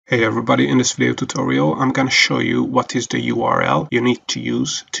Hey everybody, in this video tutorial I'm going to show you what is the URL you need to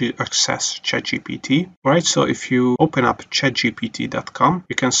use to access ChatGPT. Alright, so if you open up chatgpt.com,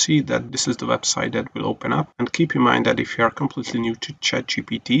 you can see that this is the website that will open up. And keep in mind that if you are completely new to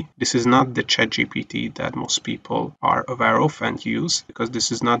ChatGPT, this is not the ChatGPT that most people are aware of and use, because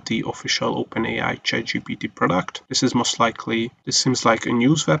this is not the official OpenAI ChatGPT product. This seems like a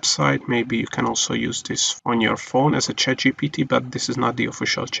news website. Maybe you can also use this on your phone as a ChatGPT, but this is not the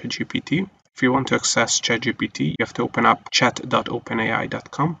official ChatGPT. If you want to access ChatGPT, you have to open up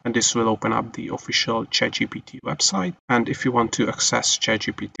chat.openai.com, and this will open up the official ChatGPT website. And if you want to access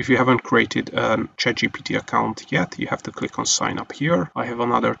ChatGPT, if you haven't created a ChatGPT account yet, you have to click on sign up here. I have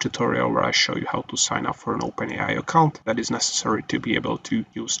another tutorial where I show you how to sign up for an OpenAI account that is necessary to be able to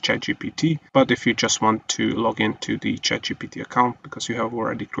use ChatGPT. But if you just want to log into the ChatGPT account because you have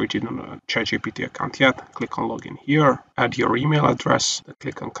already created a ChatGPT account yet, click on login here, add your email address, then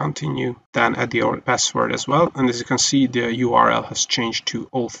click on continue, then add your password as well. And as you can see, the URL has changed to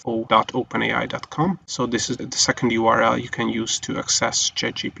auth0.openai.com. So this is the second URL you can use to access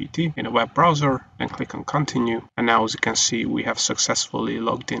ChatGPT in a web browser. Then click on continue. And now, as you can see, we have successfully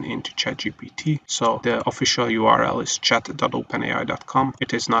logged in into ChatGPT. So the official URL is chat.openai.com.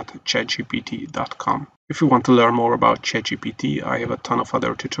 It is not chatgpt.com. If you want to learn more about ChatGPT, I have a ton of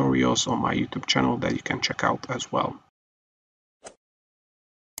other tutorials on my YouTube channel that you can check out as well.